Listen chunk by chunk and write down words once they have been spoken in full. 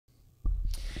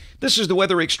This is the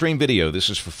Weather Extreme video. This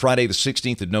is for Friday the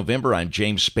 16th of November. I'm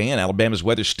James Spann. Alabama's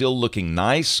weather still looking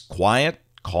nice, quiet,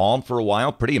 calm for a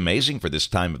while. Pretty amazing for this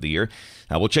time of the year.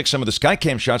 We'll check some of the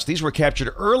Skycam shots. These were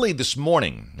captured early this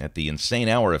morning at the insane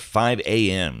hour of 5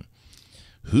 a.m.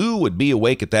 Who would be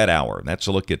awake at that hour? That's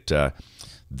a look at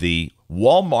the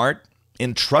Walmart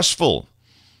in Trussville.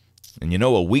 And you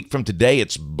know, a week from today,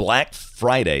 it's Black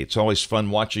Friday. It's always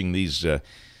fun watching these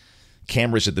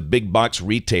cameras at the big box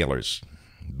retailers.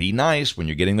 Be nice when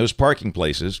you're getting those parking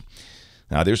places.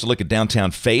 Now, there's a look at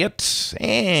downtown Fayette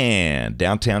and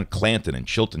downtown Clanton in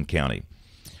Chilton County.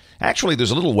 Actually,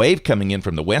 there's a little wave coming in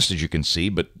from the west, as you can see,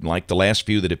 but like the last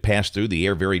few that have passed through, the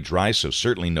air very dry, so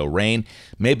certainly no rain.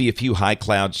 Maybe a few high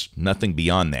clouds, nothing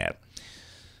beyond that.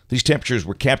 These temperatures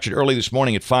were captured early this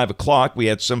morning at 5 o'clock. We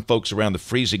had some folks around the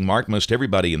freezing mark, most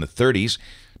everybody in the 30s.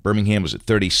 Birmingham was at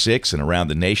 36, and around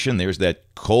the nation, there's that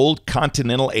cold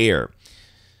continental air.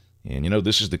 And, you know,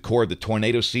 this is the core of the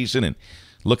tornado season, and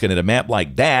looking at a map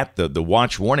like that, the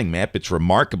watch warning map, it's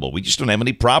remarkable. We just don't have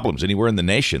any problems anywhere in the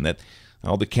nation. That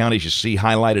all the counties you see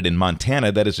highlighted in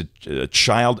Montana, that is a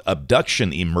child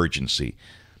abduction emergency,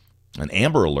 an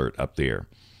Amber Alert up there.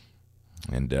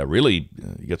 And really,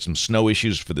 you got some snow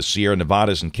issues for the Sierra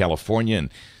Nevadas in California and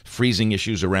freezing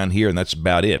issues around here, and that's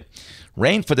about it.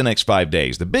 Rain for the next 5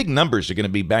 days. The big numbers are going to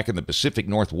be back in the Pacific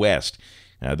Northwest.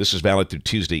 This is valid through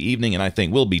Tuesday evening, and I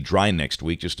think we'll be dry next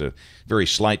week. Just a very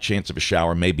slight chance of a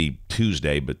shower, maybe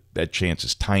Tuesday, but that chance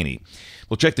is tiny.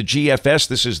 We'll check the GFS.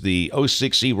 This is the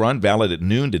 06E run, valid at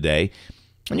noon today.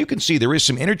 And you can see there is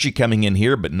some energy coming in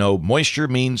here, but no moisture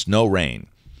means no rain.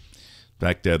 In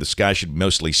fact, the sky should be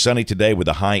mostly sunny today with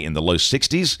a high in the low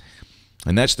 60s.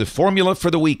 And that's the formula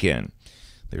for the weekend.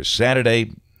 There's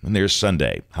Saturday and there's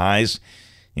Sunday. Highs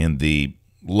in the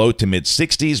low to mid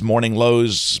 60s, morning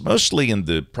lows mostly in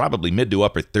the probably mid to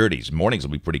upper 30s. Mornings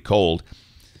will be pretty cold.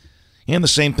 And the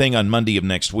same thing on Monday of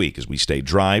next week as we stay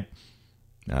dry.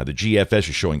 The GFS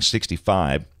is showing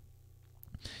 65.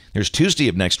 There's Tuesday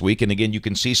of next week, and again, you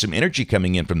can see some energy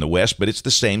coming in from the west, but it's the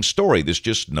same story. There's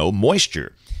just no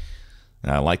moisture.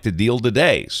 Like the deal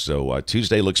today. So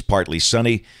Tuesday looks partly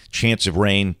sunny, chance of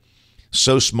rain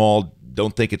so small,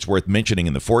 don't think it's worth mentioning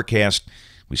in the forecast.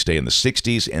 We stay in the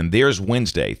 60s, and there's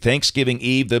Wednesday, Thanksgiving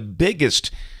Eve, the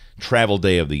biggest travel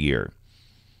day of the year.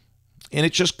 And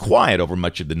it's just quiet over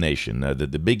much of the nation.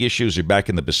 The big issues are back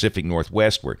in the Pacific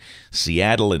Northwest, where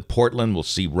Seattle and Portland will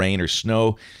see rain or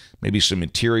snow, maybe some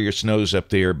interior snows up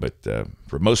there, but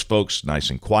for most folks, nice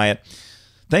and quiet.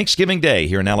 Thanksgiving Day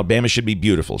here in Alabama should be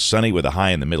beautiful, sunny with a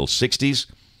high in the middle 60s,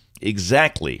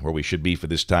 exactly where we should be for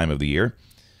this time of the year.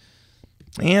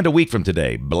 And a week from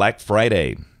today, Black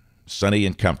Friday, sunny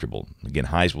and comfortable. Again,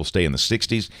 highs will stay in the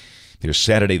 60s. There's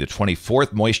Saturday the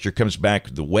 24th. Moisture comes back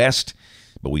to the west,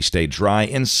 but we stay dry.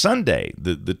 And Sunday,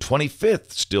 the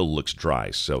 25th, still looks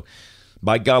dry. So,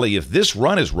 by golly, if this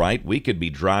run is right, we could be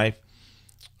dry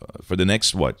for the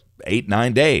next,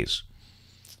 8-9 days.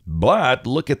 But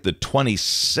look at the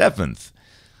 27th.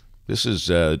 This is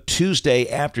Tuesday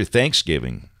after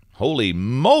Thanksgiving. Holy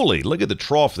moly, look at the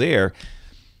trough there.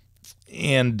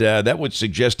 And that would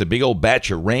suggest a big old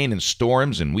batch of rain and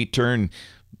storms, and we turn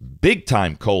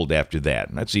big-time cold after that.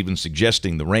 And that's even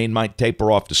suggesting the rain might taper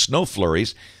off to snow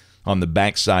flurries on the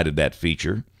backside of that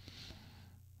feature.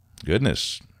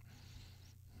 Goodness.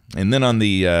 And then on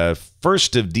the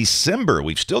 1st of December,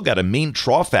 we've still got a mean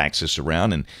trough axis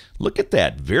around, and look at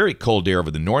that. Very cold air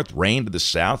over the north, rain to the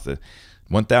south, a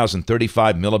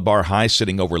 1,035 millibar high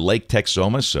sitting over Lake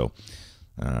Texoma, so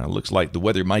looks like the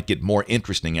weather might get more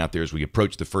interesting out there as we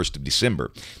approach the 1st of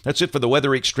December. That's it for the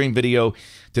Weather Extreme video.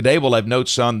 Today we'll have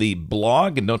notes on the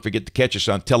blog, and don't forget to catch us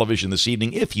on television this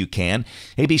evening if you can.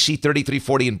 ABC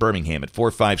 3340 in Birmingham at 4,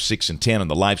 5, 6, and 10 on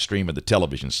the live stream of the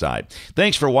television side.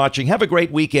 Thanks for watching. Have a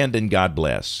great weekend, and God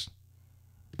bless.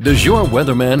 Does your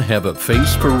weatherman have a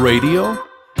face for radio?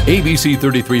 ABC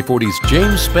 3340's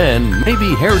James Spann may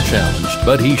be hair-challenged,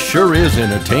 but he sure is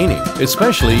entertaining,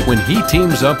 especially when he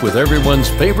teams up with everyone's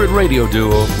favorite radio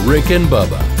duo, Rick and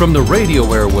Bubba. From the radio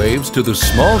airwaves to the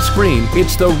small screen,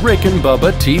 it's the Rick and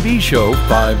Bubba TV show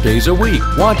 5 days a week.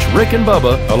 Watch Rick and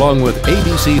Bubba along with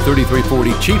ABC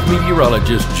 3340 Chief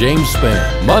Meteorologist James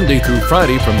Spann, Monday through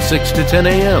Friday from 6 to 10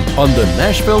 a.m. on the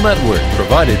Nashville Network,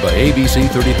 provided by ABC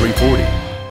 3340.